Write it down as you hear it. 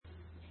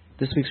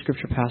This week's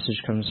scripture passage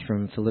comes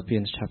from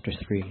Philippians chapter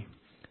 3,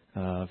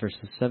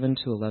 verses 7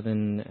 to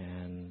 11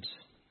 and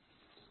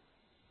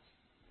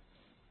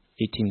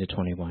 18 to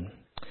 21.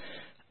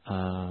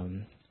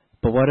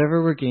 But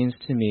whatever were gains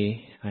to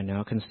me, I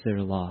now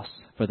consider loss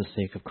for the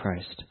sake of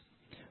Christ.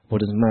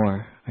 What is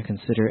more, I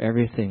consider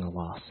everything a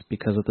loss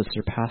because of the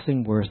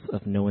surpassing worth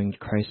of knowing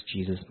Christ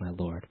Jesus my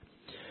Lord,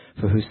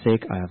 for whose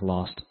sake I have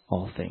lost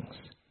all things.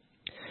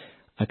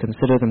 I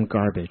consider them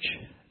garbage,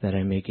 that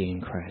I may gain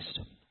Christ,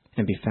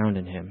 and be found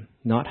in him,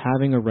 not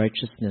having a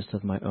righteousness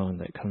of my own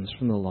that comes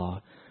from the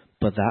law,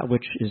 but that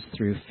which is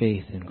through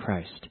faith in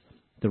Christ,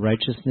 the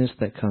righteousness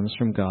that comes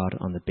from God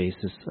on the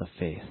basis of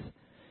faith.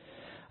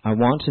 I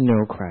want to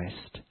know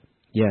Christ,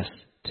 yes,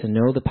 to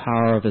know the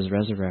power of his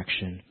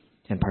resurrection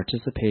and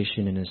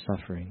participation in his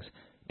sufferings,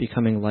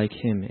 becoming like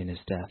him in his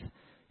death,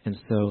 and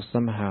so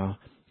somehow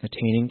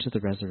attaining to the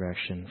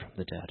resurrection from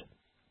the dead.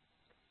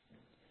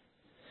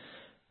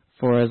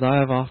 For as I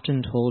have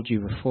often told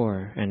you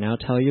before, and now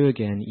tell you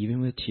again,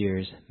 even with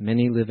tears,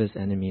 many live as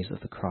enemies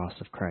of the cross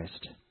of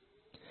Christ.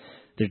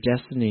 Their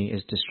destiny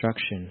is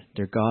destruction,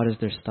 their God is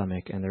their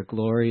stomach, and their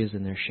glory is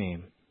in their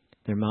shame.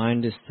 Their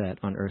mind is set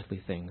on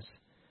earthly things.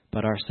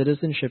 But our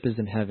citizenship is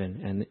in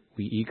heaven, and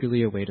we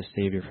eagerly await a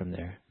Savior from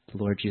there, the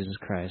Lord Jesus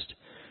Christ,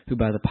 who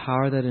by the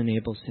power that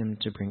enables him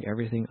to bring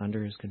everything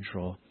under his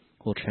control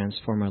will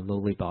transform our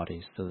lowly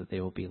bodies so that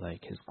they will be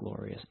like his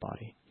glorious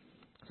body.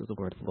 This is the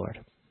word of the Lord.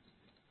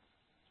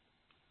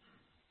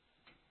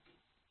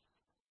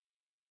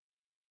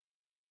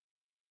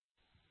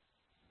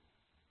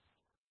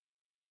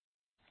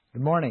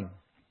 Good morning.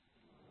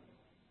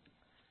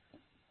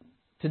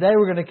 Today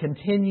we're going to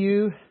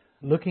continue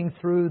looking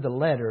through the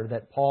letter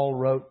that Paul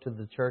wrote to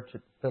the church at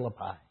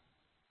Philippi.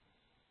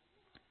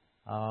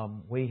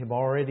 We have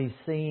already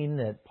seen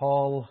that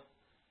Paul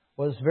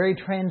was very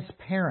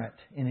transparent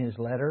in his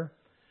letter.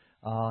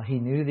 He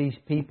knew these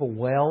people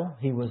well.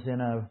 He was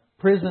in a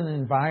prison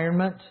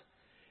environment,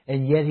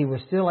 and yet he was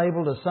still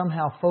able to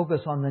somehow focus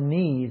on the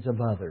needs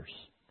of others.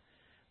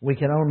 We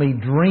can only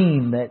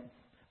dream that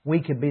we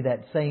could be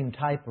that same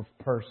type of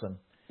person.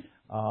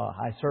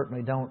 I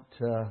certainly don't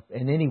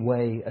in any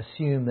way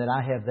assume that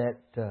I have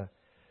that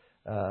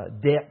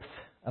depth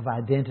of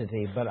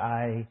identity, but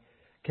I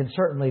can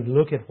certainly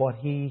look at what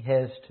he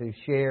has to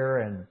share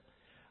and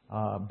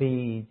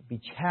be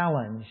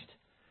challenged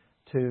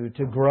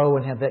to grow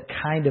and have that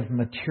kind of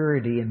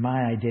maturity in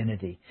my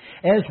identity.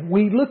 As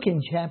we look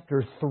in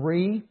chapter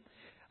 3,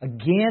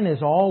 again,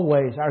 as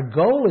always, our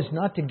goal is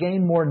not to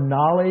gain more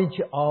knowledge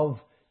of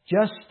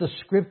just the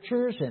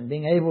Scriptures and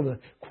being able to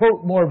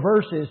quote more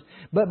verses,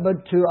 but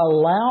to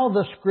allow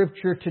the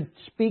Scripture to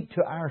speak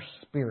to our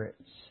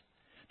spirits,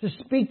 to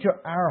speak to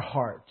our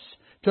hearts,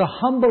 to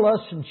humble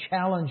us and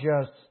challenge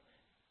us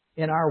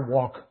in our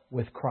walk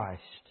with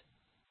Christ.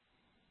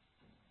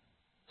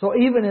 So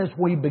even as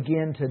we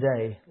begin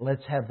today,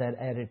 let's have that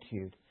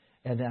attitude.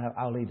 And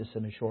I'll lead us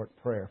in a short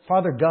prayer.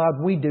 Father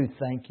God, we do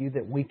thank you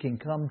that we can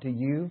come to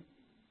you,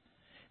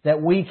 that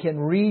we can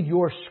read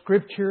your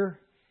Scripture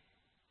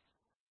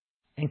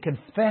and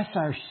confess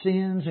our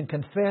sins and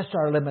confess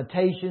our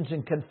limitations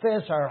and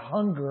confess our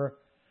hunger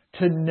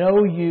to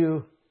know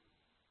you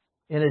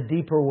in a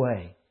deeper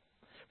way.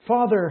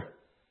 Father,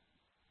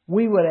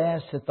 we would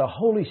ask that the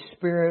Holy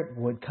Spirit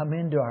would come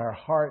into our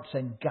hearts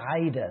and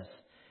guide us,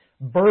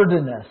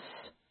 burden us,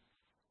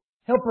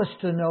 help us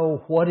to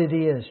know what it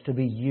is to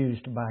be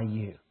used by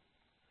you.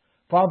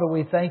 Father,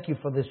 we thank you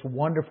for this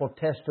wonderful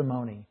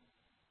testimony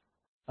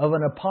of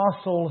an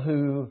apostle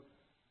who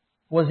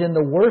was in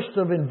the worst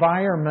of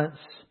environments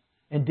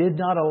and did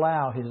not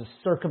allow his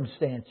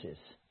circumstances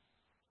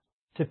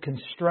to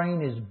constrain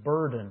his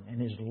burden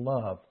and his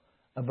love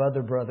of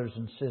other brothers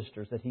and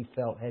sisters that he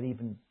felt had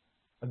even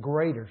a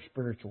greater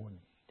spiritual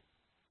need.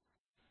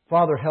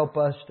 Father, help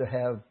us to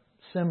have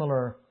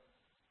similar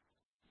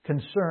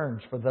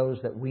concerns for those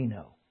that we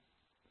know,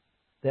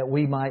 that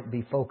we might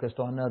be focused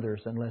on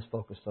others and less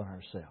focused on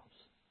ourselves.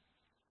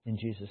 In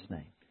Jesus'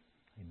 name,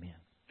 amen.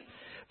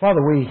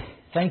 Father, we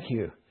thank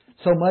you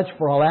so much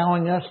for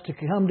allowing us to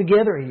come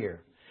together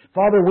here.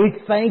 Father, we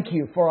thank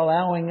you for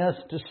allowing us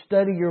to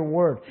study your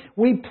Word.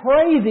 We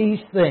pray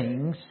these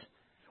things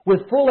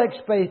with full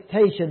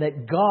expectation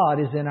that God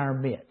is in our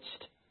midst.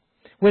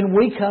 When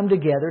we come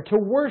together to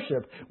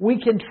worship, we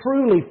can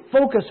truly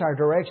focus our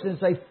direction and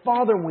say,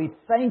 Father, we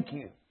thank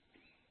you.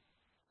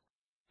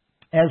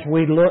 As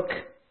we look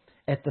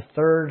at the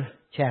 3rd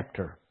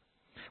chapter,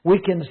 we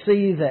can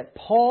see that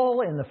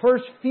Paul, in the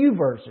first few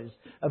verses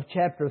of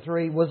chapter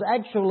 3, was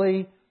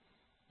actually,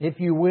 if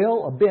you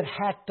will, a bit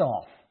hacked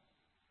off,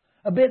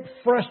 a bit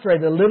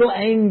frustrated, a little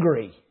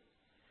angry.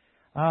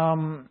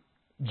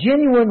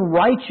 Genuine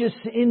righteous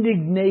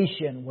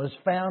indignation was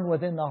found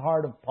within the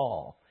heart of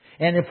Paul.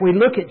 And if we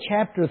look at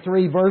chapter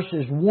 3,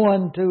 verses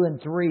 1, 2,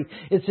 and 3,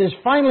 it says,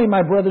 Finally,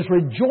 my brothers,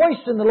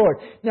 rejoice in the Lord.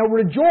 Now,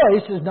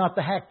 rejoice is not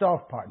the hacked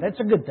off part. That's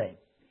a good thing.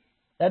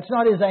 That's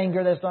not his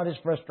anger. That's not his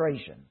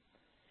frustration.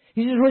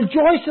 He says,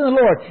 rejoice in the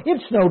Lord.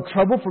 It's no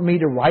trouble for me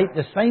to write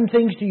the same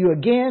things to you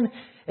again.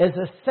 as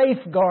a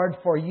safeguard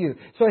for you.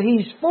 So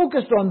he's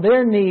focused on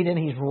their need and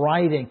he's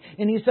writing.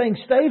 And he's saying,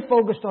 stay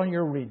focused on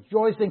your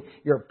rejoicing,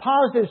 your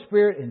positive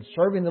spirit in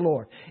serving the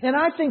Lord. And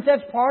I think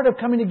that's part of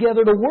coming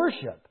together to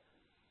worship.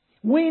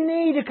 We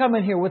need to come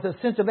in here with a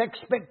sense of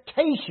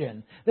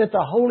expectation that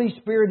the Holy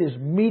Spirit is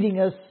meeting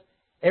us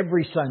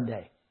every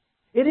Sunday.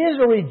 It is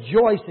a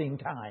rejoicing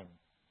time.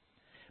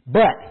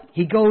 But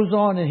he goes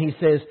on and he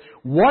says,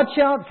 watch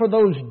out for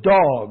those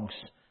dogs,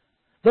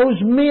 those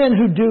men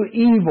who do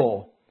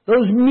evil,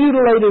 those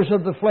mutilators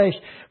of the flesh,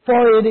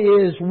 for it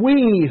is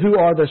we who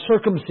are the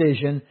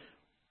circumcision,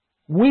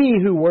 we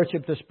who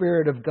worship the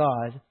Spirit of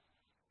God,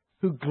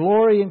 who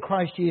glory in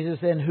Christ Jesus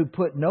and who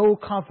put no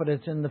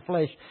confidence in the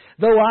flesh.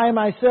 Though I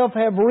myself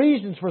have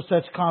reasons for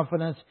such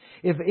confidence,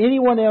 if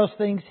anyone else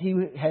thinks he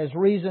has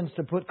reasons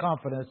to put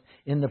confidence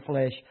in the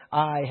flesh,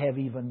 I have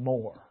even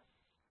more.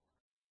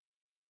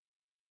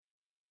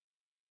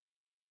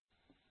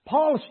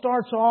 Paul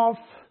starts off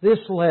this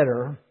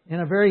letter in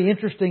a very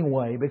interesting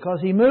way because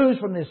he moves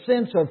from this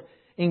sense of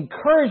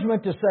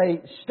encouragement to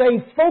say,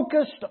 stay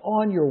focused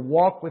on your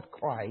walk with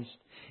Christ.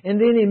 And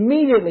then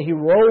immediately he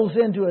rolls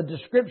into a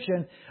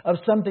description of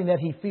something that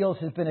he feels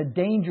has been a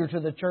danger to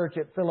the church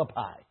at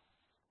Philippi.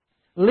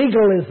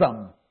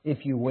 Legalism, if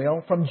you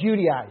will, from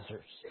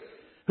Judaizers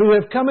who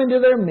have come into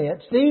their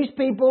midst. These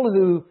people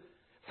who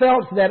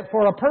felt that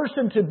for a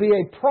person to be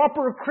a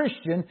proper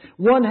Christian,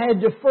 one had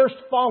to first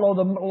follow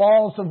the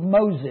laws of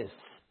Moses.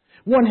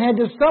 One had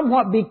to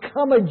somewhat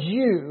become a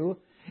Jew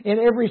in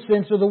every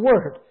sense of the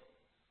word.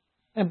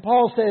 And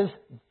Paul says,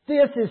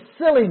 this is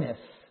silliness.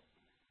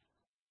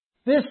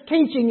 This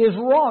teaching is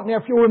wrong. Now,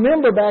 if you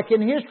remember back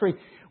in history,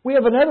 we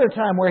have another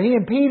time where he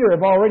and Peter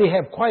have already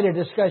had quite a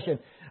discussion.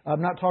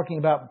 I'm not talking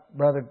about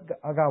Brother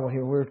Agawa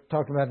here. We're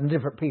talking about a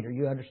different Peter.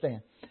 You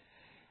understand.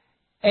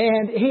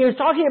 And he was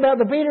talking about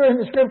the Peter in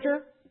the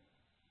Scripture.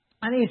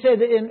 And he said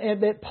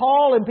that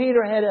Paul and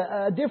Peter had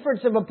a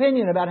difference of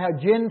opinion about how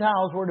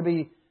Gentiles were to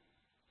be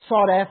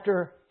sought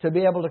after to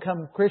be able to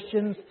become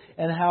Christians,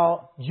 and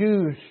how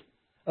Jews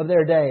of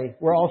their day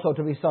were also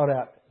to be sought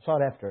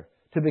after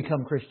to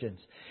become Christians.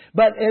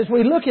 But as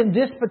we look in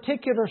this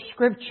particular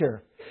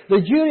Scripture, the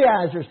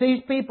Judaizers,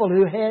 these people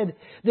who had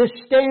this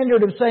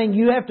standard of saying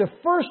you have to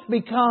first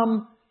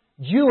become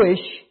Jewish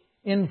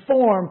in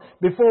form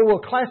before we'll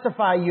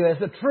classify you as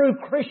a true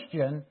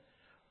Christian,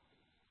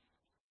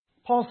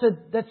 Paul said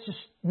that's just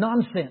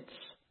nonsense.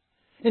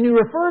 And he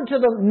referred to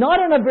them not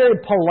in a very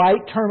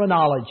polite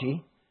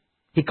terminology.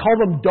 He called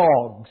them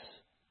dogs.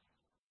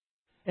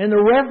 And the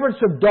reference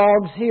of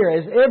dogs here,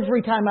 as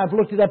every time I've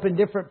looked it up in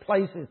different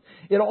places,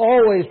 it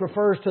always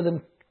refers to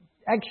them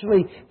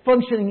actually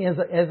functioning as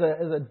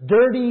a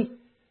dirty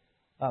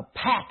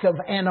pack of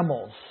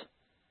animals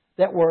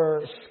that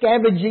were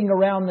scavenging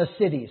around the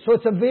city. So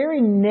it's a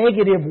very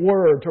negative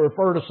word to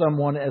refer to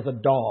someone as a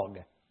dog.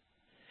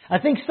 I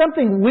think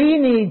something we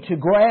need to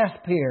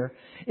grasp here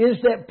is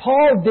that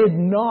Paul did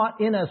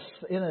not, in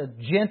a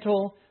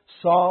gentle,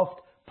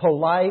 soft,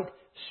 polite,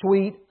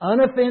 sweet,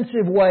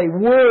 unoffensive way,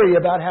 worry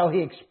about how he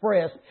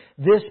expressed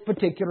this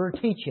particular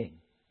teaching.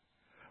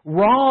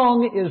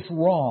 Wrong is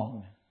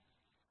wrong.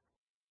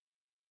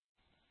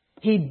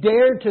 He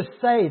dared to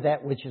say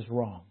that which is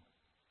wrong.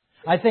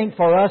 I think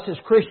for us as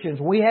Christians,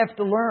 we have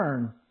to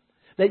learn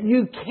that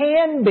you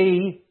can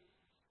be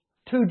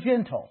too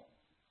gentle.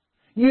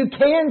 You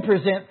can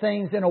present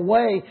things in a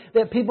way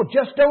that people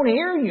just don't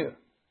hear you.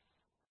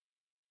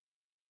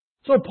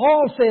 So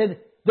Paul said,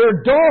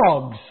 they're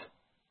dogs.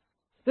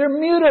 They're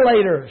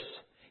mutilators.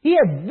 He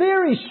had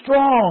very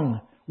strong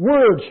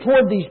words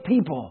toward these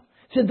people.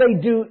 He said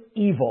they do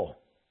evil.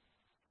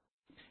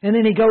 And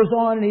then he goes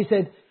on and he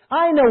said,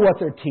 I know what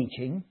they're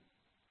teaching.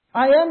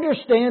 I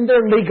understand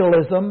their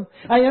legalism.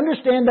 I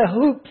understand the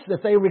hoops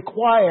that they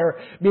require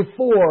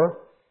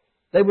before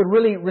they would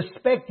really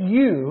respect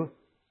you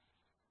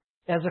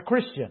as a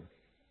Christian.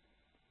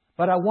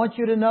 But I want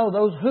you to know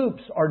those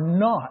hoops are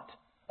not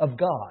of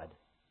God.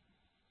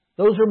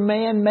 Those are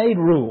man-made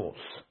rules.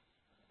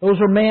 Those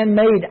are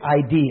man-made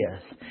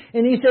ideas.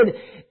 And he said,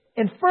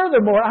 and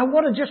furthermore, I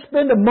want to just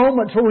spend a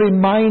moment to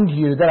remind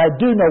you that I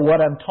do know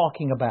what I'm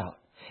talking about.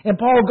 And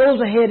Paul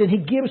goes ahead and he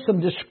gives some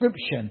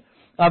description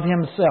of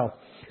himself.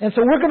 And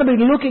so we're going to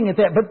be looking at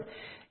that. But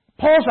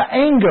Paul's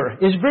anger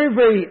is very,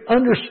 very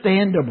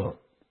understandable.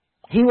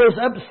 He was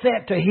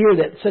upset to hear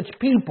that such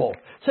people,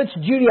 such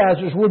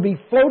Judaizers, would be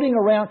floating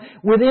around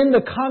within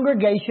the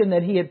congregation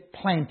that he had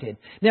planted.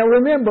 Now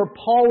remember,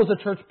 Paul was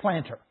a church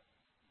planter.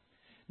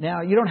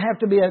 Now, you don't have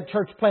to be a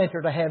church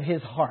planter to have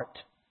his heart.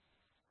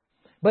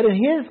 But in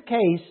his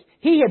case,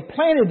 he had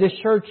planted this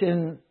church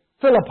in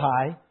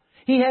Philippi.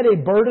 He had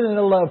a burden and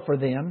a love for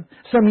them.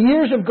 Some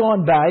years have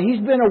gone by. He's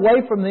been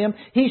away from them.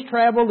 He's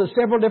traveled to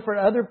several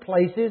different other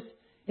places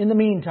in the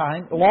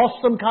meantime,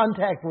 lost some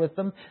contact with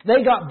them.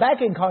 They got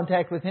back in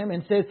contact with him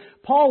and said,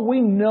 Paul,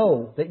 we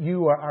know that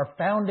you are our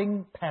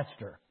founding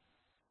pastor.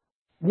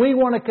 We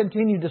want to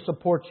continue to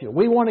support you.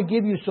 We want to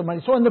give you some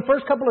money. So in the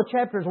first couple of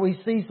chapters, we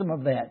see some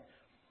of that.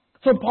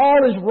 So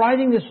Paul is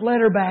writing this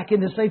letter back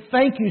and to say,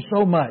 thank you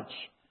so much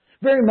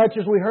Very much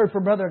as we heard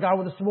from Brother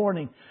Godwin this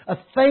morning, a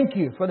thank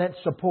you for that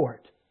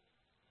support,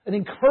 an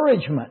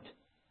encouragement.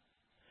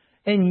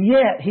 And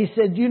yet, he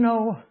said, you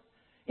know,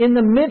 in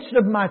the midst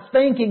of my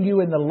thanking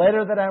you in the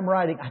letter that I'm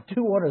writing, I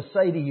do want to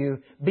say to you,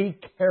 be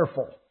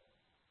careful.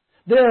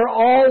 There are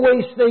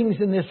always things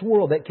in this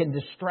world that can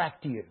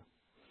distract you.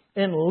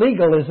 And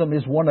legalism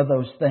is one of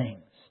those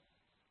things.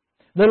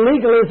 The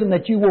legalism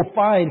that you will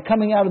find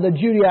coming out of the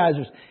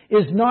Judaizers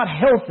is not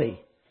healthy.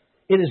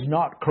 It is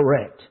not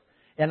correct.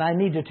 And I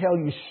need to tell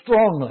you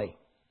strongly,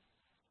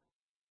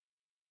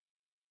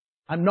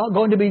 I'm not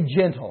going to be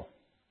gentle.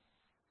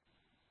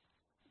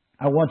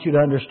 I want you to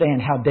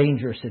understand how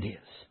dangerous it is.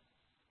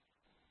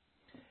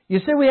 You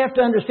see, we have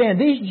to understand,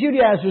 these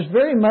Judaizers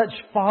very much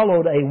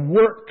followed a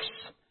works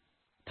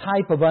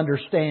type of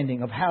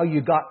understanding of how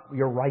you got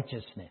your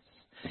righteousness.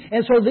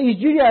 And so these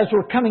Judaizers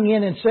were coming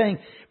in and saying,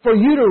 for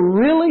you to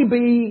really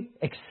be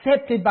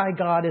accepted by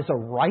God as a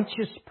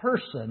righteous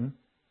person,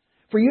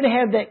 for you to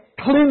have that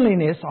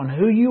cleanliness on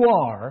who you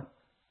are,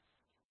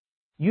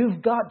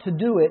 you've got to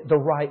do it the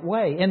right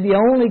way. And the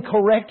only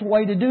correct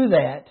way to do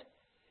that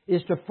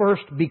is to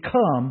first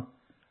become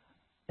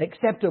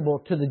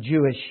acceptable to the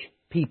Jewish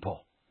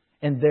people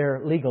and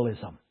their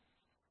legalism.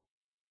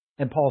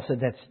 And Paul said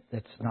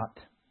that's not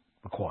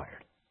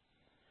required.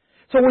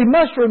 So we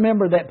must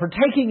remember that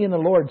partaking in the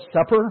Lord's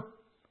Supper,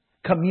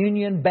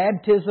 communion,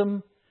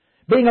 baptism,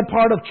 being a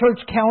part of church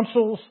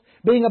councils,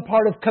 being a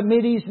part of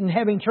committees and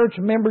having church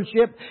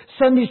membership,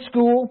 Sunday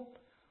school,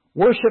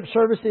 worship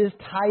services,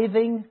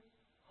 tithing,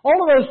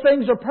 all of those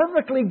things are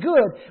perfectly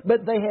good,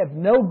 but they have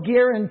no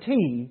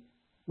guarantee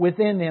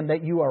within them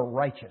that you are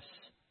righteous.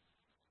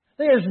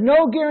 There's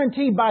no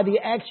guarantee by the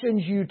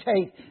actions you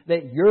take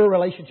that your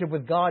relationship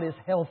with God is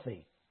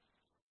healthy.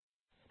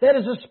 That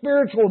is a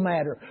spiritual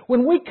matter.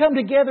 When we come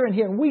together in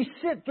here and we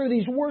sit through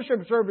these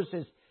worship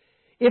services,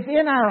 if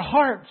in our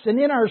hearts and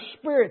in our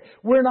spirit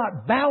we're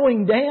not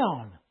bowing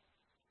down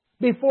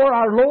before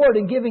our Lord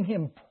and giving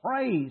Him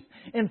praise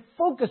and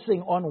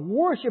focusing on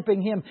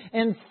worshiping Him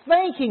and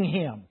thanking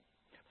Him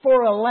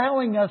for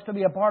allowing us to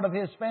be a part of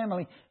His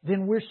family,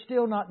 then we're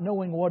still not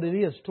knowing what it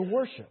is to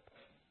worship.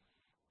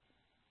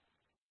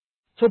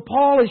 So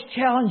Paul is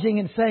challenging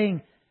and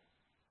saying,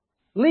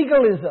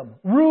 legalism,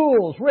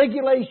 rules,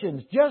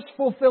 regulations, just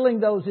fulfilling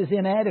those is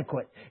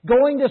inadequate.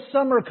 Going to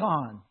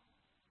SummerCon,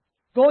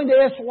 going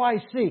to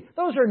SYC,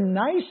 those are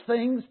nice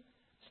things,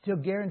 still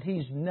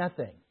guarantees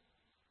nothing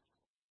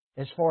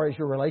as far as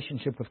your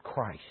relationship with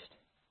Christ.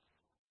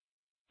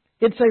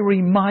 It's a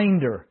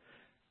reminder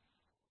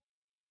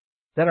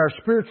that our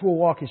spiritual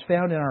walk is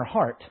found in our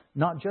heart,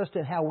 not just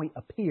in how we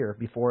appear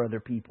before other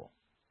people.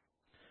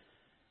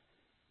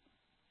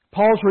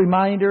 Paul's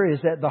reminder is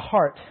that the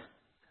heart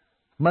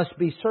must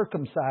be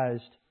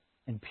circumcised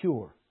and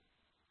pure.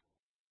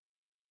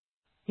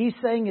 He's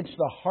saying it's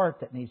the heart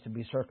that needs to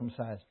be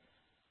circumcised,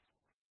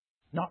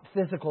 not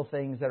physical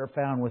things that are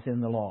found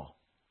within the law.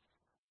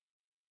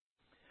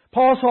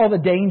 Paul saw the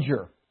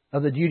danger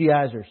of the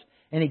Judaizers,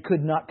 and he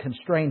could not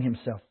constrain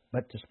himself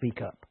but to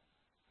speak up.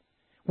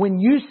 When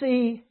you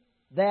see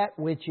that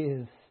which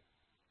is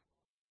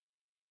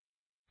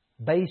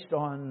based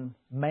on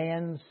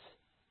man's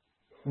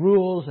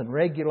rules and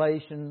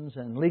regulations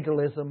and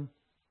legalism,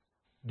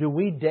 do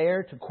we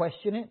dare to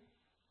question it?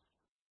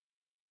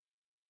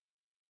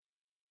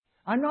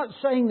 I'm not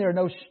saying there are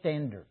no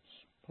standards.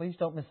 Please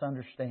don't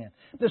misunderstand.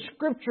 The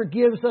Scripture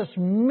gives us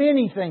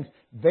many things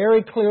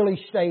very clearly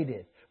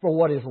stated for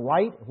what is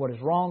right, what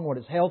is wrong, what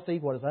is healthy,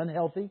 what is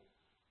unhealthy.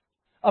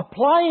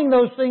 Applying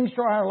those things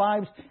to our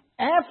lives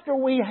after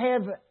we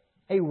have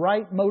a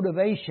right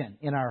motivation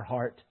in our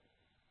heart,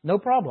 no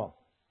problem.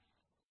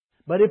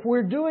 But if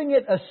we're doing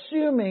it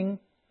assuming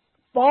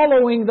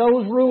following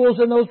those rules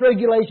and those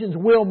regulations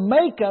will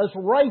make us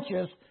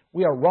righteous,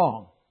 we are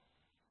wrong.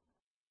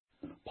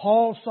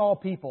 Paul saw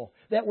people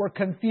that were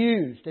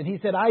confused, and he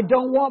said, I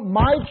don't want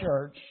my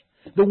church,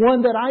 the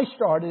one that I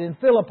started in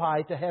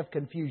Philippi, to have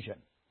confusion.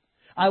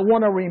 I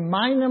want to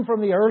remind them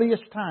from the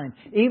earliest time,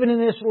 even in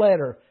this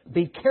letter,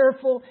 be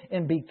careful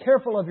and be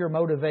careful of your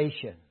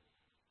motivation.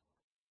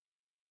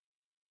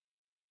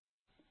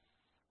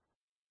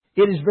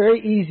 It is very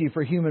easy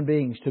for human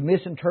beings to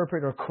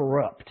misinterpret or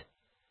corrupt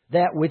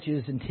that which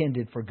is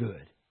intended for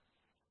good.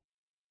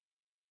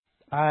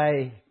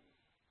 I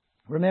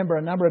remember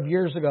a number of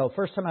years ago,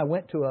 first time I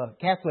went to a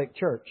Catholic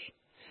church.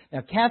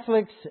 Now,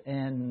 Catholics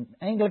and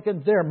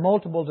Anglicans, there are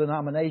multiple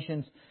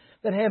denominations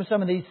that have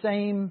some of these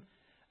same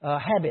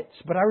habits.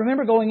 But I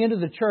remember going into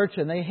the church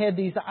and they had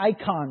these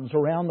icons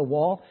around the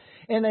wall.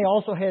 And they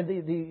also had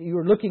you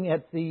were looking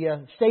at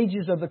the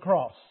stages of the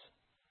cross.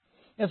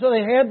 And so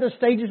they had the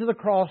stages of the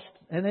cross,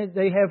 and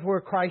they have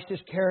where Christ is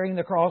carrying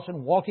the cross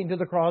and walking to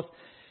the cross,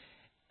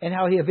 and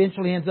how He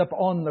eventually ends up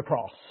on the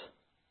cross.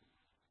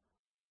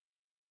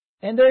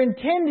 And they're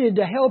intended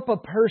to help a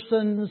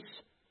person's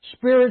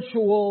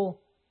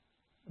spiritual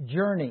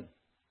journey,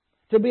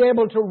 to be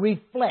able to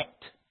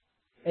reflect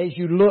as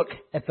you look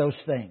at those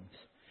things.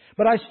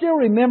 But I still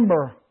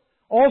remember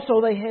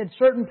also they had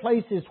certain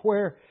places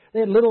where they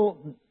had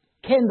little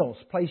candles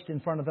placed in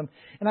front of them.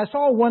 And I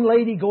saw one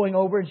lady going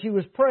over and she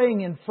was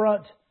praying in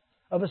front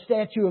of a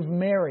statue of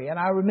Mary. And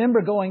I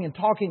remember going and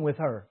talking with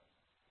her.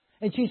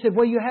 And she said,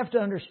 well, you have to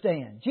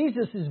understand,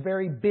 Jesus is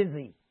very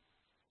busy.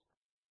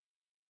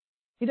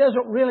 He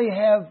doesn't really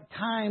have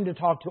time to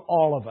talk to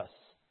all of us.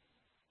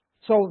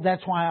 So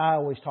that's why I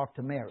always talk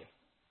to Mary.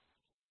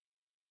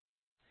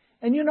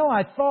 And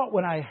I thought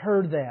when I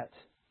heard that,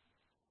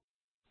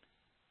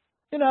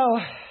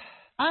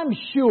 I'm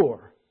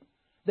sure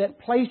that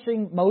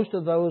placing most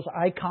of those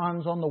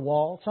icons on the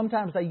wall,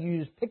 sometimes they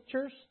use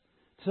pictures,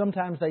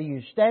 sometimes they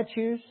use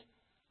statues.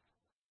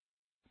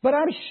 But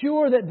I'm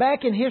sure that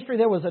back in history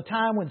there was a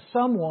time when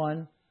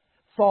someone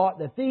thought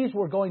that these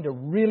were going to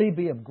really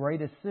be of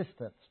great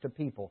assistance to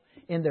people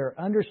in their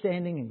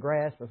understanding and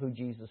grasp of who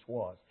Jesus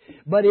was.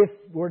 But if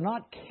we're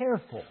not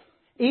careful,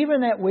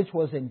 even that which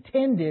was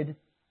intended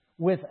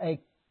with a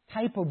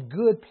type of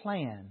good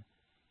plan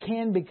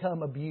can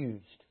become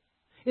abused.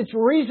 It's the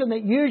reason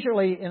that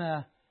usually in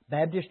a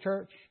Baptist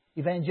church,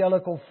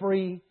 evangelical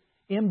free,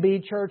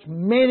 MB church,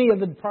 many of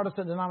the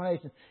Protestant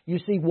denominations, you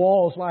see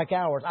walls like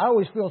ours. I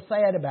always feel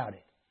sad about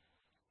it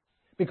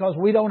because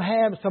we don't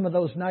have some of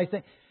those nice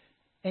things.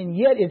 And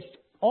yet it's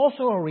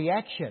also a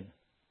reaction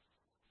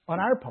on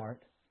our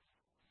part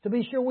to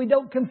be sure we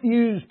don't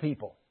confuse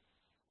people.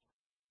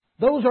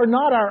 Those are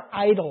not our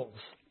idols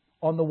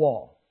on the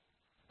wall.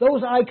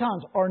 Those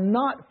icons are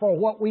not for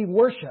what we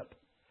worship.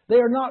 They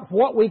are not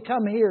what we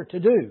come here to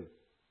do.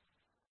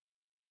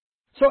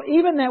 So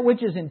even that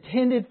which is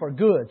intended for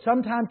good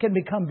sometimes can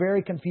become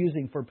very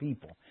confusing for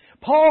people.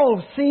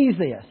 Paul sees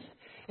this,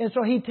 and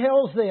so he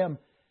tells them,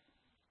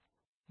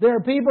 there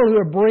are people who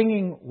are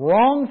bringing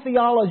wrong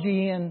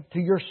theology into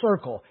your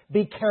circle.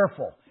 Be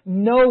careful.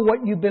 Know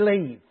what you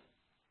believe.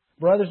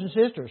 Brothers and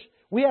sisters,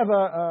 we have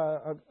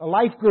a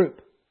life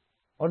group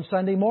on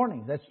Sunday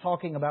morning that's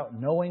talking about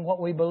knowing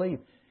what we believe.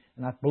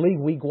 And I believe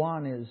Wee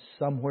Guan is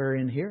somewhere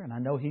in here, and I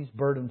know he's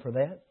burdened for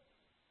that.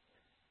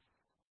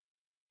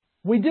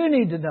 We do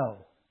need to know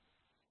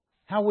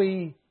how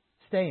we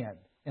stand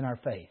in our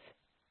faith.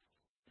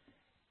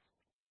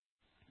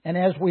 And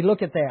as we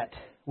look at that,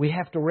 we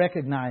have to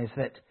recognize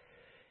that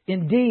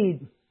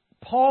indeed,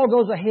 Paul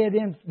goes ahead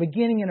in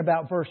beginning in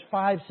about verse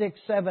 5, 6,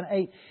 7,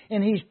 8,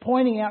 and he's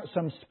pointing out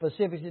some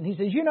specifics. And he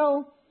says,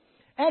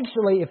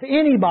 actually, if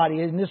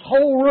anybody in this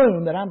whole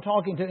room that I'm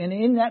talking to, and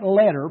in that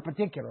letter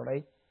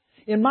particularly,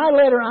 in my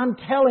letter I'm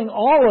telling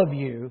all of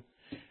you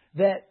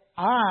that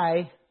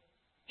I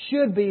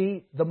should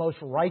be the most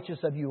righteous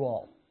of you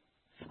all.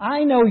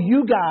 I know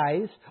you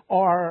guys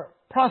are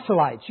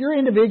proselytes. You're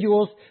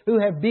individuals who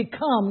have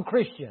become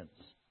Christians.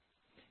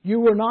 You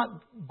were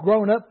not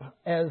grown up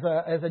as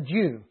a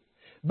Jew.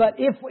 But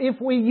if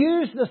we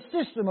use the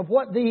system of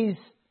what these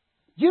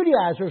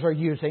Judaizers are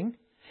using,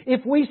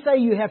 if we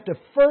say you have to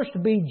first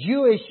be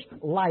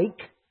Jewish-like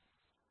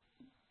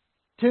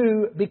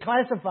to be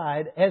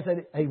classified as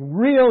a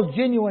real,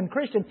 genuine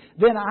Christian,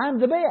 then I'm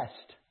the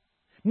best.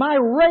 My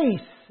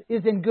race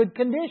is in good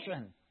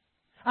condition.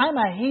 I'm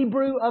a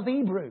Hebrew of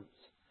Hebrews.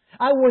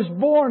 I was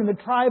born in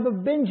the tribe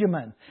of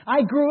Benjamin.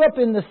 I grew up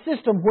in the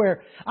system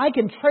where I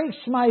can trace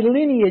my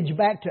lineage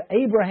back to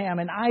Abraham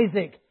and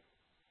Isaac.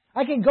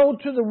 I can go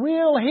to the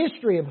real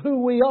history of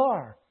who we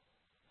are.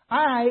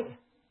 I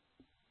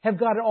have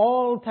got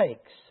all it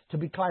takes to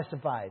be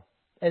classified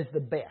as the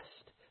best.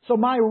 So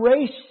my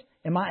race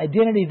and my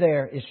identity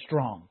there is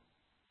strong.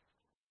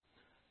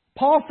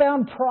 Paul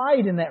found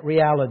pride in that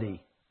reality.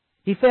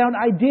 He found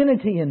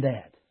identity in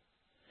that.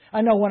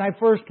 I know when I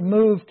first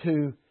moved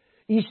to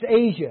East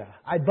Asia,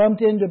 I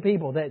bumped into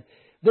people that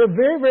there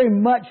very, very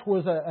much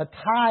was a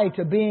tie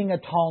to being a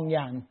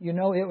Tongyang.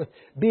 It was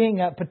being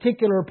a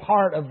particular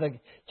part of the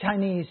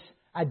Chinese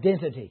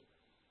identity.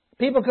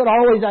 People could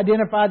always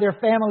identify their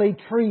family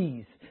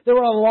trees. There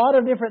were a lot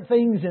of different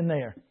things in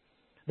there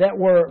that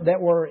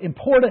were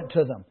important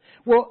to them.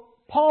 Well,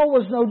 Paul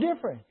was no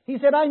different. He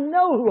said, I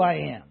know who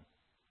I am.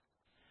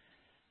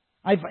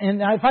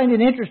 And I find it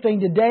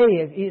interesting today.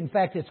 In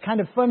fact, it's kind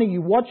of funny.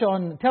 You watch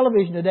on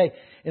television today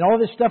and all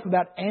this stuff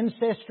about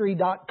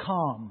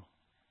Ancestry.com.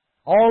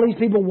 All these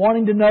people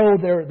wanting to know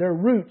their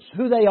roots,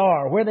 who they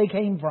are, where they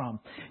came from.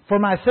 For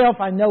myself,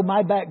 I know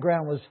my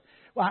background was,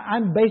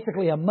 I'm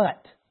basically a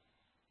mutt.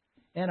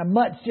 And a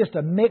mutt's just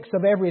a mix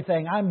of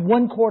everything. I'm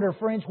 1/4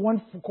 French,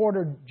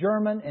 1/4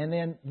 German, and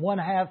then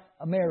 1/2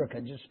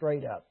 American, just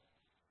straight up.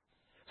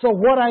 So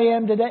what I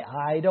am today,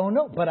 I don't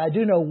know. But I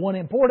do know one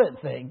important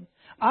thing.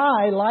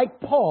 I, like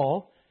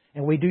Paul,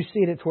 and we do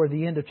see it toward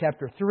the end of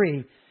chapter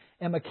 3,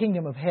 am a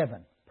kingdom of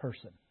heaven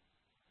person.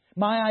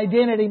 My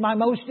identity, my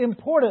most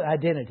important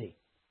identity,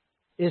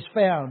 is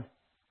found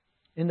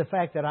in the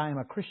fact that I am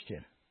a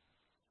Christian.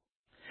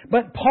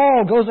 But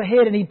Paul goes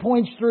ahead and he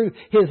points through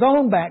his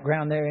own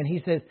background there and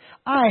he says,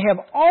 I have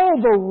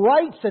all the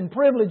rights and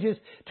privileges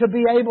to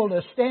be able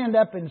to stand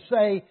up and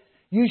say,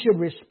 you should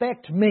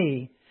respect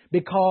me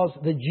because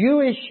the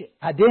Jewish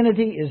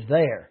identity is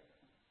there.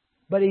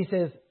 But he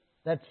says,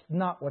 that's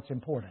not what's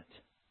important.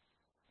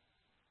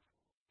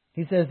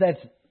 He says that's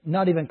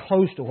not even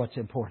close to what's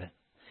important.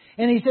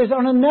 And he says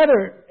in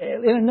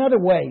another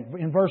way,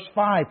 in verse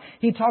 5,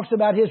 he talks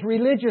about his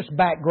religious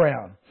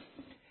background.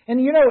 And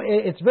you know,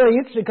 it's very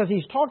interesting because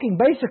he's talking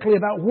basically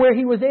about where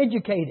he was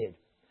educated.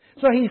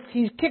 So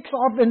he kicks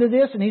off into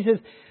this and he says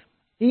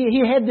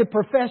he had the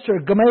professor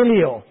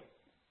Gamaliel.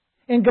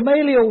 And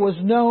Gamaliel was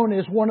known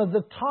as one of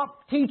the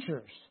top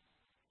teachers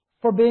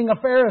for being a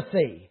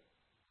Pharisee.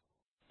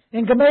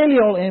 And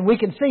Gamaliel, and we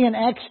can see in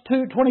Acts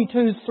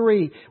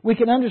 22:3, we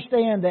can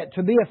understand that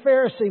to be a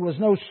Pharisee was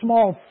no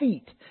small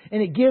feat.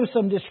 And it gives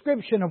some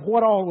description of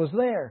what all was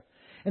there.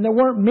 And there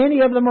weren't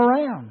many of them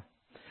around.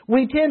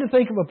 We tend to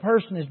think of a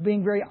person as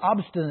being very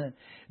obstinate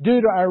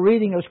due to our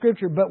reading of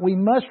Scripture, but we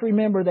must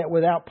remember that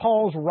without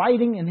Paul's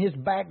writing and his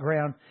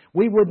background,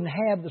 we wouldn't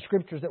have the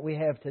Scriptures that we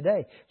have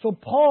today. So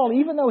Paul,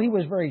 even though he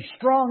was very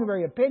strong,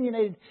 very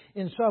opinionated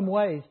in some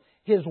ways,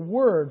 his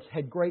words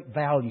had great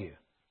value.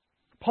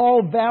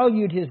 Paul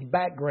valued his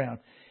background.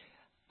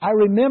 I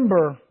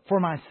remember for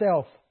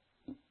myself,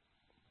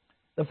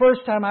 the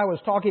first time I was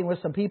talking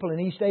with some people in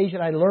East Asia,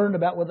 I learned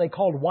about what they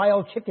called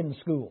wild chicken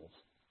schools.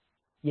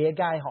 Yeah,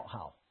 gai họ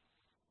hao.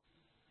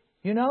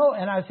 You know,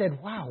 and I said,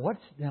 wow,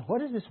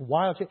 what is this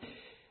wild chicken?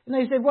 And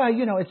they said, well,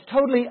 you know, it's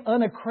totally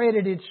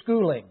unaccredited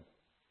schooling.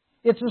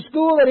 It's a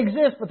school that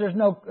exists, but there's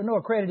no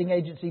accrediting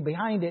agency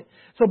behind it.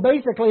 So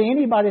basically,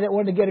 anybody that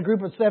wanted to get a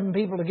group of 7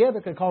 people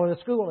together could call it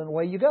a school, and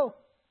away you go.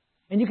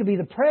 And you could be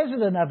the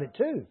president of it,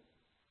 too.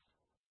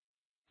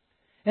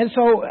 And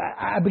so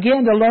I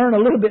began to learn a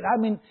little bit. I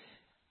mean,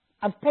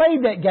 I've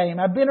played that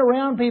game. I've been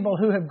around people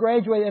who have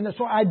graduated. And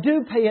so I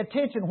do pay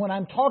attention when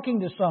I'm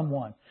talking to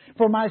someone.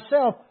 For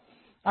myself,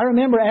 I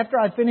remember after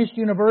I finished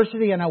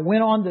university and I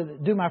went on to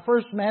do my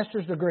first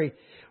master's degree,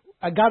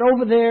 I got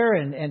over there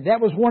and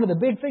that was one of the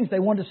big things. They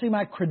wanted to see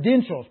my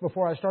credentials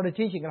before I started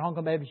teaching at Hong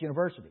Kong Baptist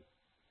University.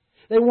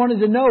 They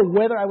wanted to know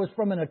whether I was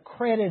from an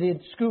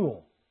accredited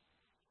school.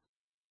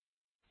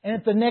 And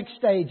at the next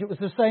stage, it was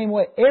the same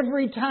way.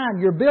 Every time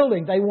you're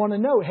building, they want to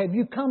know, have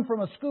you come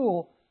from a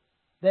school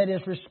that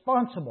is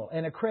responsible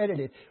and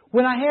accredited?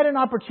 When I had an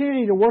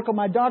opportunity to work on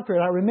my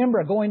doctorate, I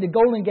remember going to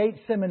Golden Gate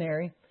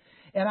Seminary,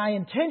 and I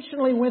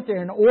intentionally went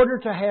there in order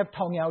to have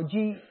Tong Yao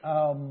Ji,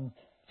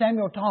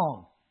 Samuel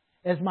Tong,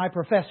 as my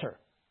professor.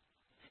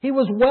 He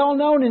was well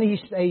known in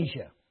East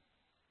Asia.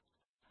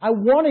 I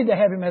wanted to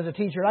have him as a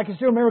teacher. I can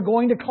still remember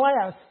going to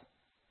class,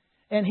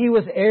 and he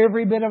was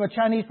every bit of a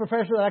Chinese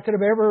professor that I could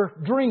have ever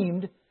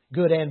dreamed,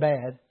 good and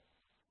bad.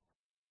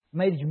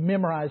 Made you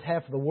memorize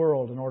half of the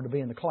world in order to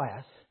be in the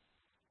class.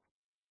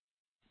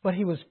 But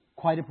he was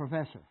quite a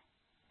professor.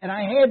 And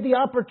I had the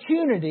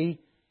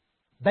opportunity,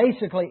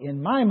 basically, in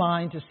my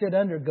mind, to sit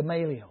under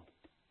Gamaliel.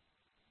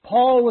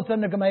 Paul was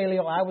under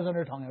Gamaliel. I was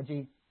under Tong Yao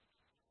Ji.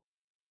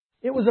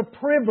 It was a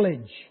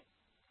privilege.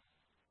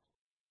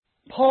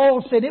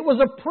 Paul said it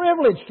was a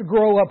privilege to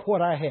grow up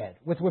what I had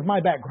with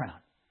my background.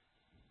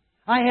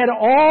 I had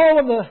all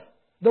of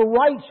the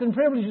rights and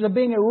privileges of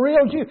being a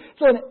real Jew.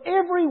 So in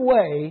every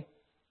way,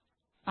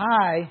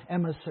 I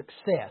am a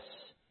success.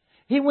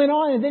 He went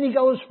on and then he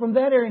goes from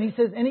that area and he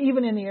says, and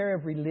even in the area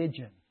of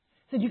religion.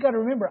 He said, you've got to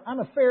remember, I'm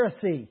a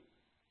Pharisee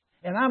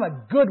and I'm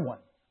a good one.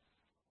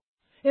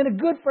 And a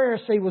good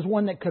Pharisee was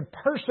one that could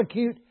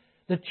persecute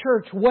the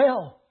church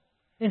well.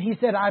 And he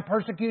said, I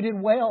persecuted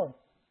well.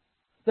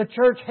 The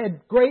church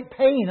had great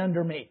pain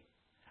under me.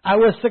 I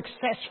was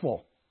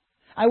successful.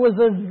 I was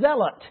a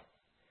zealot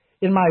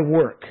in my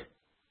work.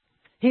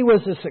 He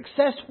was a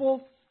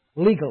successful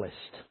legalist.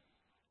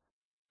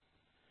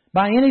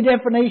 By any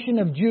definition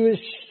of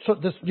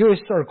this Jewish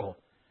circle,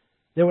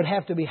 there would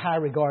have to be high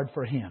regard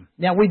for him.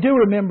 Now we do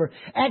remember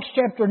Acts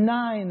chapter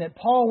 9 that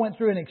Paul went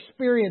through an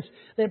experience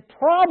that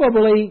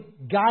probably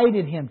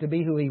guided him to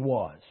be who he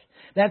was.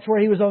 That's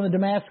where he was on the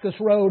Damascus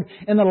road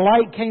and the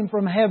light came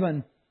from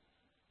heaven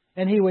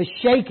and he was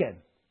shaken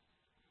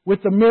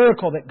with the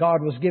miracle that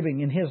God was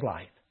giving in his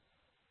life.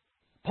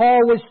 Paul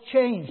was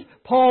changed.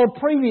 Paul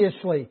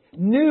previously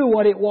knew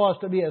what it was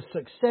to be a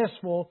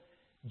successful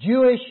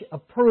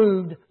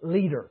Jewish-approved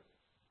leader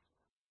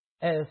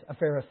as a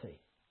Pharisee.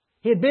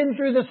 He had been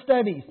through the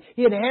studies.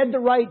 He had had the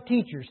right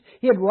teachers.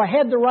 He had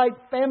had the right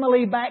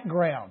family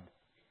background.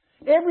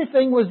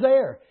 Everything was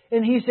there.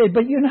 And he said,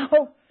 but you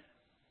know,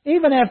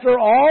 even after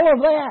all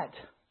of that,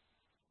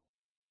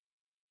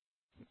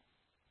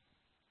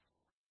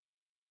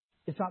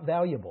 it's not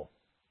valuable.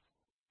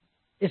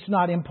 It's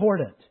not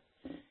important.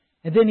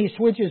 And then he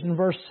switches in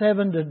verse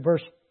 7 to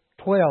verse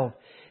 12.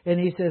 And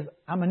he says,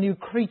 I'm a new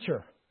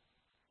creature.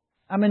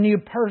 I'm a new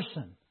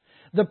person.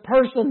 The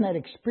person that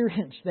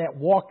experienced that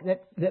walk,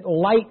 that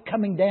light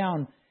coming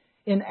down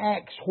in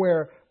Acts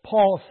where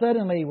Paul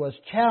suddenly was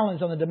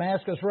challenged on the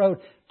Damascus road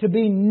to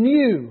be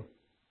new,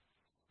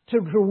 to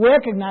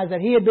recognize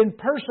that he had been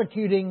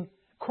persecuting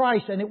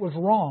Christ and it was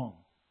wrong.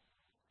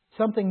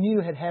 Something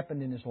new had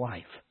happened in his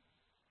life.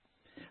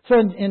 So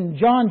in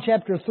John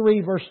chapter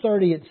 3 verse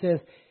 30 it says,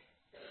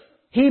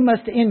 He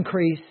must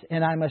increase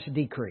and I must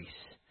decrease.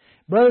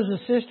 Brothers and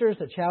sisters,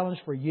 the challenge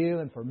for you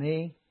and for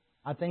me,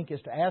 I think, is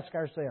to ask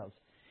ourselves,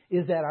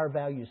 is that our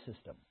value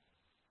system?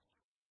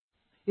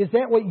 Is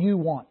that what you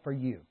want for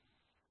you?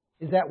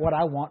 Is that what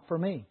I want for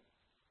me?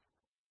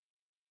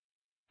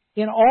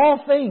 In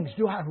all things,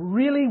 do I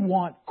really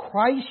want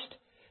Christ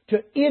to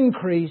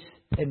increase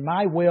and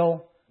my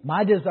will,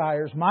 my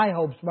desires, my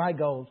hopes, my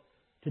goals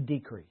to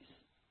decrease?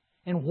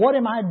 And what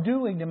am I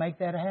doing to make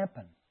that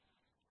happen?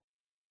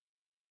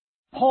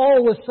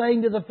 Paul was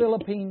saying to the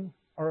Philippian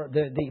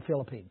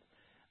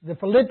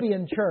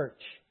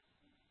church,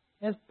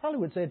 as probably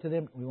would say it to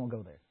them, we won't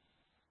go there.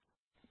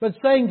 But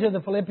saying to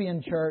the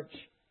Philippian church,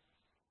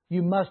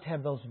 you must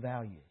have those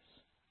values.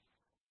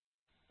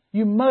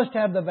 You must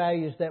have the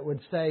values that would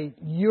say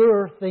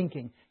your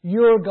thinking,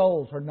 your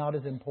goals are not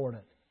as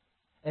important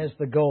as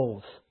the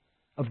goals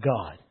of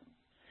God.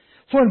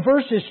 So in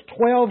verses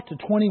 12 to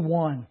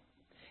 21,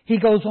 he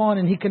goes on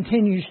and he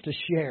continues to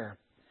share.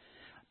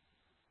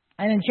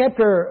 And in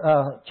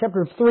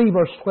chapter 3,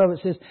 verse 12, it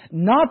says,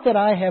 not that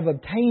I have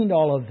obtained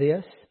all of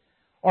this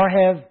or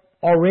have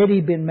already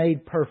been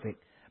made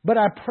perfect, but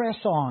I press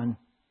on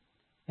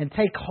and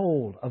take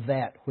hold of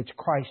that which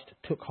Christ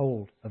took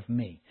hold of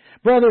me.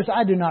 Brothers,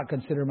 I do not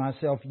consider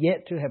myself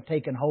yet to have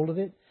taken hold of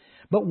it,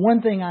 but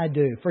one thing I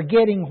do,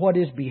 forgetting what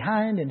is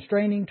behind and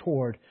straining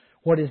toward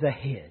what is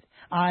ahead,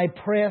 I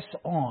press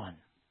on.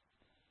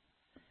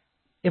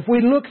 If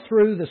we look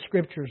through the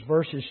Scriptures,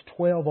 verses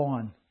 12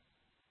 on,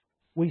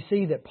 we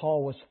see that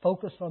Paul was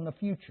focused on the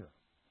future.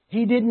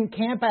 He didn't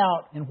camp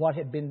out in what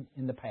had been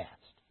in the past.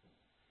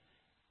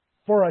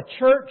 For a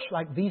church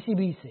like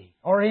VCBC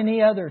or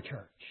any other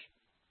church,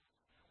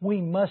 we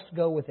must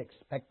go with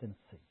expectancy.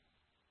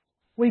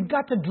 We've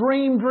got to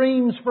dream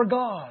dreams for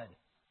God.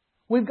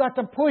 We've got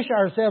to push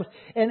ourselves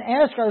and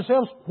ask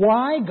ourselves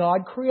why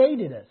God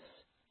created us.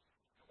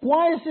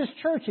 Why is this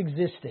church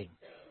existing?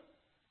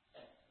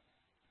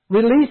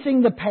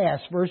 Releasing the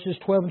past, verses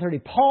 12 and 30.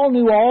 Paul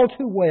knew all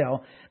too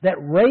well that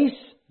race,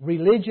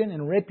 religion,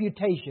 and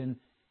reputation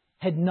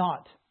had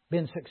not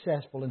been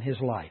successful in his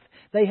life.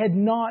 They had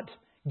not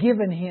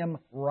given him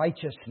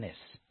righteousness.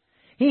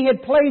 He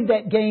had played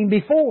that game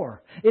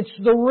before. It's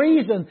the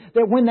reason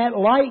that when that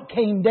light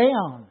came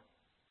down,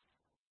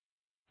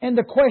 and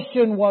the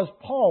question was,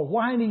 Paul,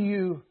 why do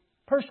you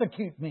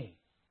persecute me?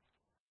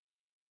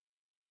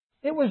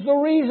 It was the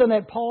reason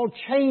that Paul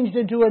changed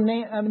into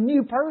a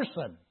new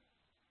person.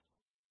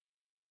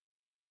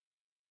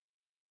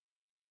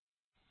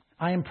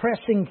 I am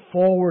pressing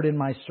forward in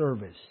my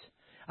service.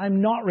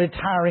 I'm not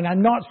retiring.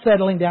 I'm not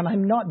settling down.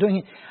 I'm not doing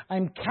it.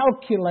 I'm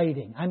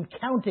calculating. I'm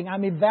counting.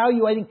 I'm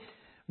evaluating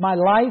my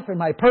life and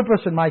my purpose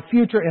and my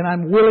future, and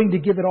I'm willing to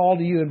give it all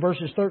to you. In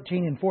verses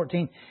 13 and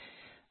 14,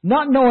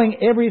 not knowing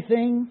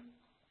everything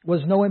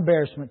was no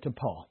embarrassment to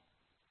Paul,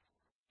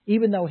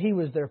 even though he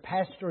was their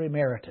pastor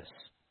emeritus.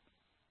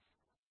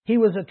 He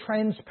was a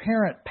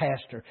transparent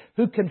pastor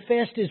who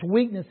confessed his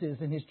weaknesses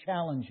and his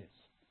challenges.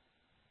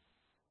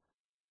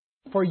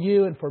 For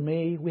you and for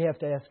me, we have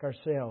to ask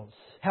ourselves,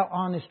 how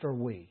honest are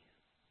we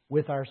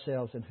with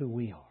ourselves and who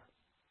we are?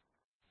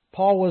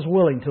 Paul was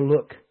willing to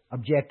look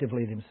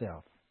objectively at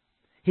himself.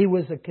 He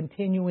was a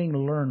continuing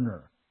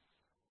learner.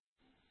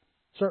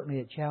 Certainly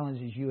it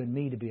challenges you and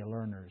me to be a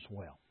learner as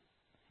well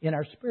in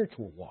our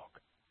spiritual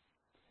walk.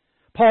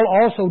 Paul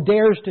also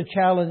dares to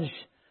challenge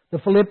the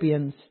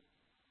Philippians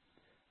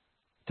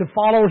to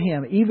follow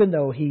him, even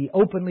though he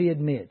openly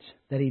admits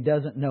that he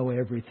doesn't know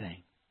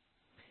everything.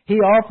 He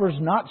offers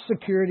not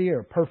security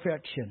or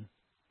perfection,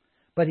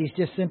 but he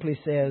just simply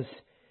says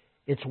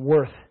it's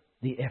worth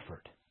the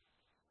effort.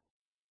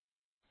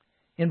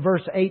 In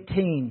verse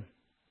 18,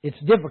 it's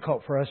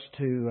difficult for us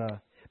to,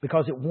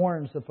 because it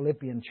warns the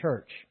Philippian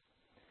church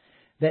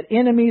that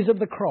enemies of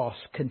the cross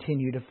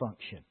continue to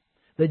function.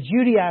 The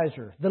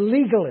Judaizer, the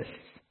legalists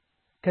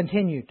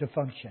continue to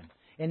function.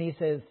 And he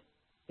says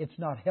it's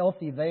not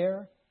healthy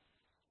there,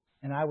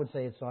 and I would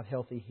say it's not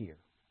healthy here.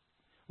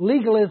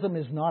 Legalism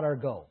is not our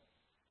goal.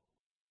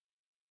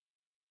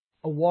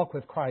 A walk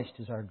with Christ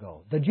is our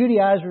goal. The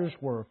Judaizers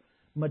were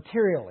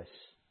materialists.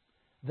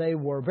 They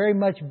were very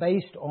much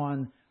based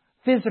on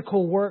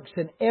physical works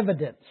and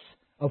evidence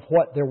of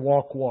what their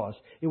walk was.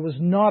 It was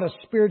not a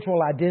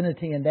spiritual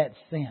identity in that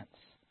sense.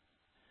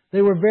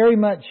 They were very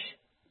much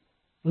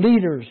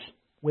leaders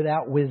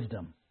without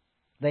wisdom.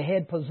 They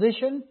had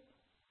position,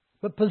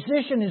 but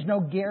position is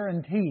no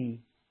guarantee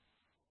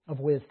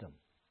of wisdom.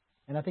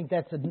 And I think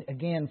that's,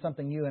 again,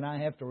 something you and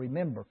I have to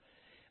remember.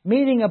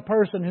 Meeting a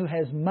person who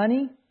has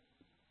money,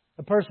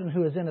 a person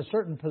who is in a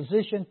certain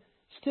position,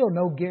 still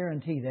no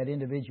guarantee that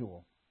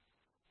individual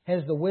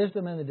has the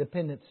wisdom and the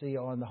dependency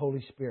on the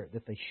Holy Spirit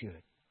that they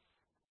should.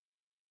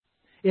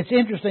 It's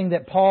interesting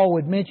that Paul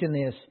would mention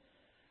this,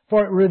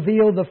 for it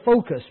revealed the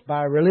focus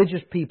by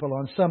religious people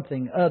on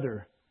something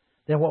other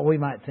than what we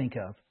might think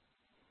of.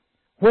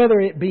 Whether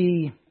it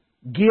be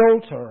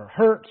guilt or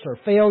hurts or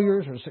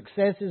failures or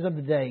successes of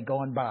the day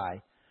gone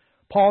by,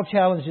 Paul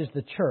challenges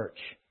the church,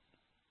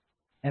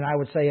 and I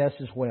would say us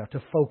as well,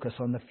 to focus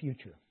on the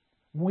future.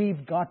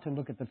 We've got to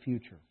look at the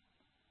future.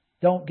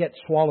 Don't get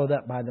swallowed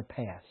up by the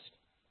past.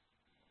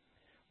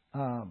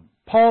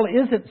 Paul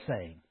isn't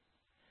saying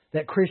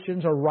that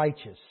Christians are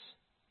righteous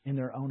in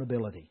their own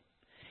ability.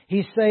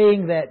 He's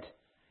saying that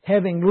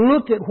having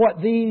looked at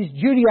what these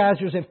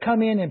Judaizers have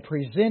come in and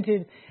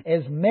presented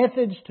as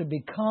methods to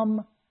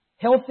become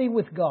healthy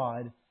with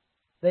God,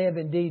 they have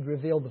indeed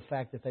revealed the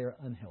fact that they are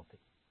unhealthy.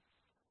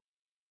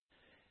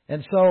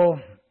 And so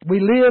we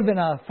live in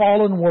a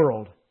fallen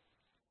world,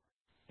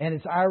 and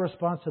it's our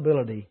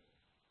responsibility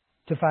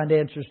to find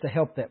answers to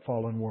help that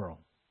fallen world.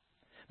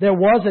 There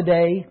was a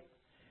day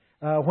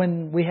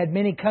when we had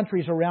many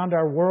countries around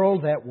our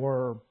world that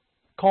were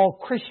called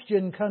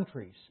Christian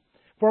countries.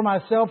 For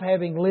myself,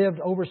 having lived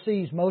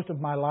overseas most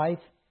of my life,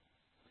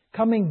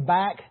 coming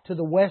back to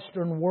the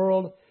Western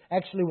world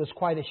actually was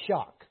quite a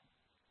shock.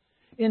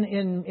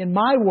 In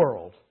my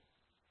world,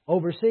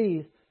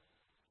 overseas,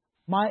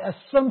 my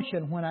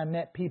assumption when I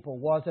met people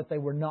was that they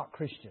were not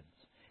Christians.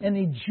 And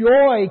the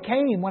joy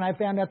came when I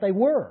found out they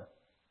were.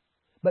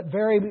 But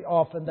very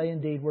often they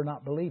indeed were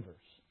not believers.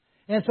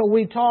 And so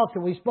we talked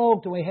and we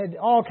spoke and we had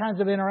all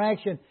kinds of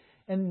interaction.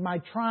 And my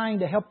trying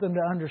to help them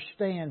to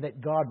understand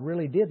that God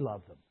really did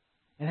love them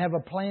and have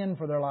a plan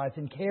for their life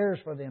and cares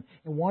for them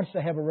and wants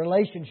to have a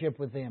relationship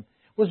with them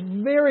was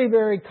very,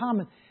 very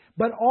common.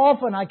 But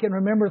often I can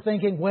remember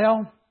thinking,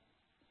 well,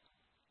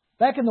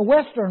 back in the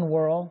Western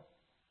world,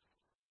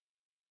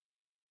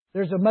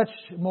 there's a much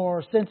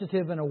more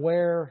sensitive and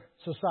aware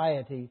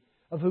society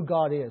of who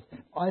God is.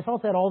 I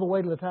thought that all the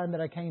way to the time that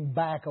I came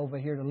back over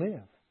here to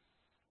live.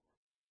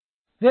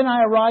 Then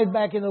I arrived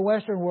back in the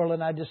Western world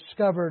and I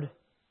discovered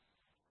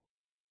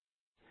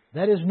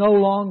that is no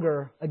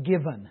longer a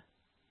given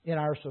in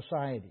our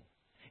society.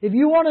 If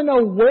you want to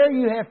know where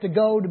you have to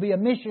go to be a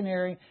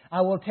missionary,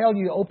 I will tell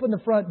you, open the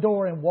front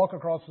door and walk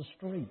across the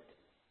street.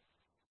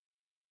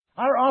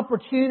 Our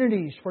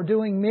opportunities for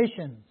doing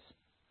missions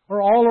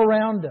are all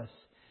around us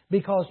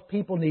because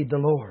people need the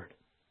Lord.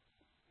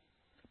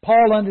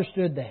 Paul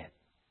understood that.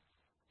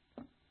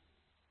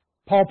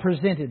 Paul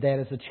presented that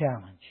as a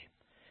challenge.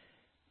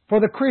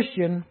 For the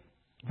Christian,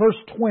 verse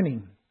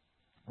 20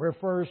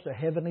 refers to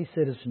heavenly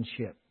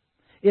citizenship.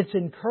 It's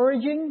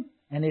encouraging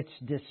and it's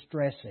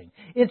distressing.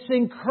 It's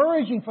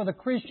encouraging for the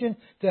Christian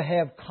to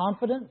have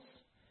confidence,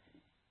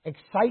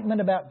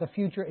 excitement about the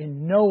future,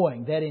 and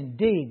knowing that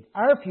indeed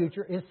our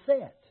future is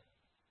set.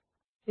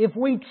 If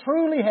we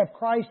truly have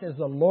Christ as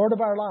the Lord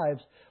of our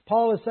lives,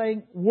 Paul is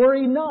saying,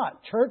 worry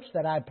not, church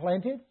that I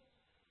planted.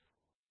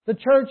 The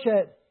church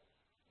at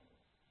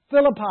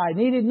Philippi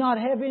needed not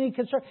have any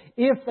concern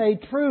if they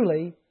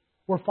truly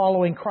were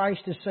following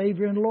Christ as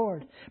Savior and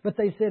Lord. But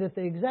they said at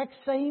the exact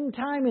same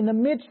time, in the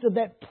midst of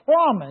that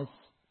promise,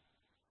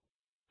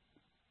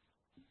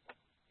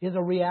 is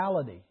a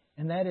reality.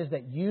 And that is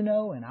that you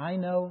know and I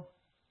know,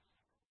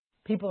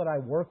 people that I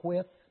work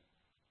with,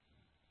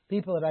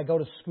 people that I go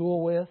to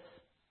school with,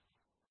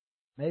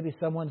 maybe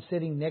someone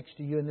sitting next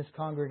to you in this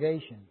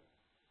congregation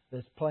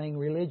that's playing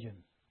religion.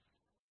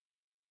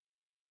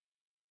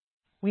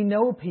 We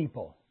know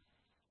people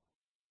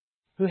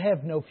who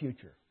have no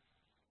future.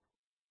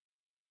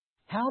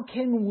 How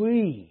can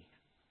we,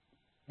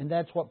 and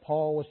that's what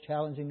Paul was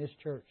challenging this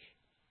church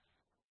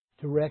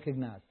to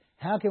recognize,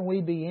 how can we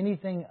be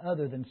anything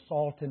other than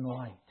salt and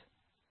light?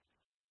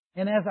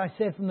 And as I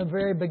said from the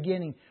very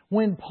beginning,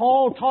 when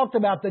Paul talked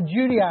about the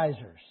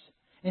Judaizers,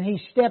 and he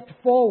stepped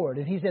forward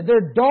and he said,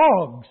 they're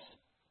dogs.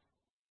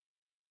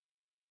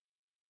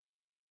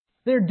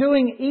 They're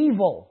doing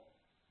evil.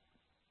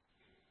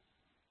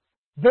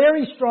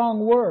 Very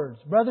strong words.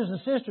 Brothers and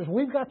sisters,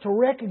 we've got to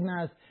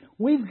recognize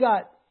we've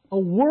got a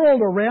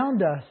world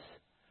around us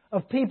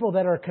of people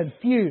that are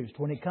confused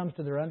when it comes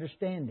to their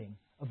understanding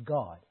of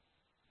God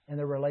and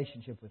their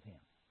relationship with Him.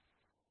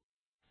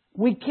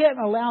 We can't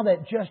allow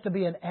that just to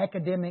be an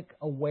academic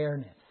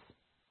awareness.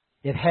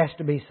 It has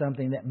to be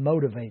something that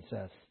motivates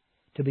us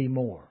to be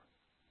more.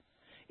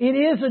 It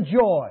is a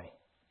joy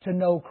to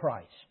know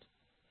Christ,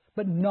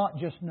 but not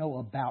just know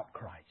about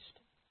Christ.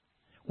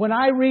 When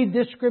I read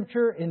this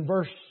Scripture in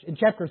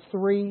chapter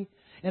 3,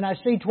 and I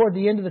see toward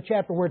the end of the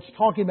chapter where it's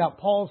talking about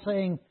Paul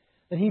saying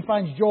that he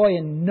finds joy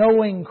in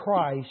knowing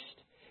Christ,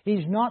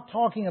 he's not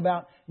talking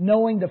about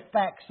knowing the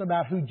facts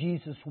about who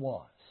Jesus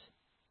was.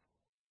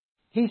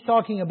 He's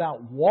talking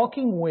about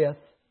walking with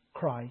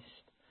Christ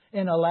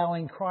and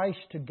allowing Christ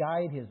to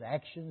guide his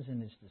actions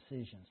and his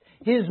decisions.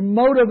 His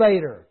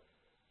motivator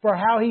for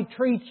how he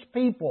treats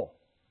people,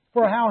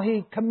 for how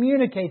he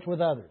communicates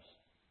with others,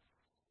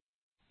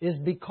 is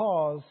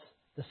because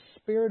the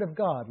Spirit of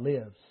God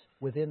lives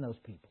within those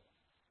people.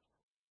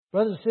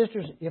 Brothers and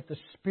sisters, if the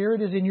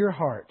Spirit is in your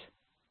heart,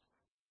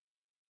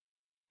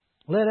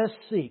 let us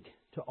seek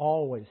to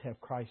always have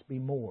Christ be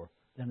more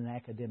than an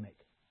academic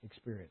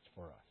experience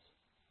for us.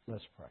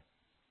 Let's pray.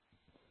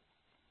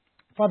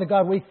 Father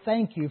God, we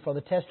thank You for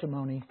the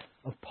testimony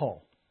of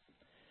Paul.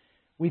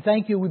 We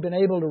thank You we've been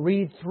able to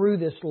read through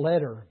this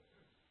letter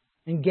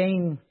and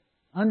gain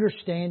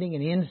understanding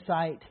and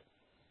insight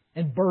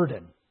and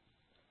burden.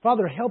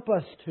 Father, help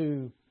us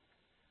to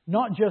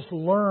not just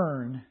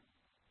learn,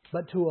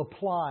 but to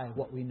apply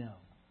what we know.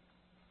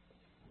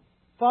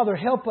 Father,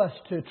 help us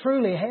to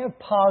truly have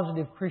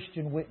positive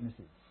Christian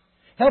witnesses.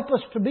 Help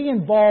us to be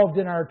involved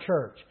in our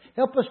church.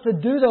 Help us to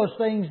do those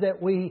things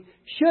that we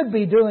should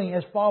be doing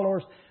as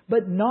followers,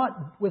 but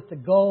not with the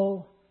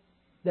goal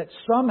that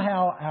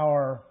somehow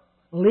our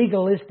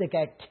legalistic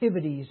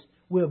activities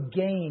will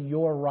gain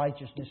Your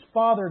righteousness.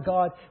 Father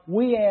God,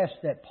 we ask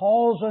that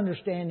Paul's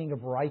understanding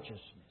of righteousness,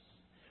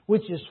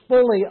 which is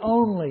fully,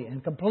 only,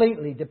 and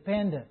completely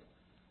dependent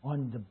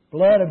on the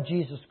blood of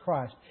Jesus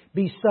Christ,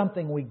 be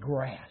something we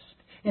grasp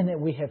and that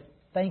we have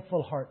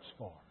thankful hearts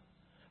for.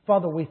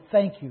 Father, we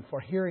thank You for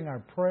hearing our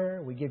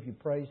prayer. We give You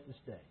praise this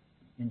day.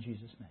 In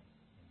Jesus' name.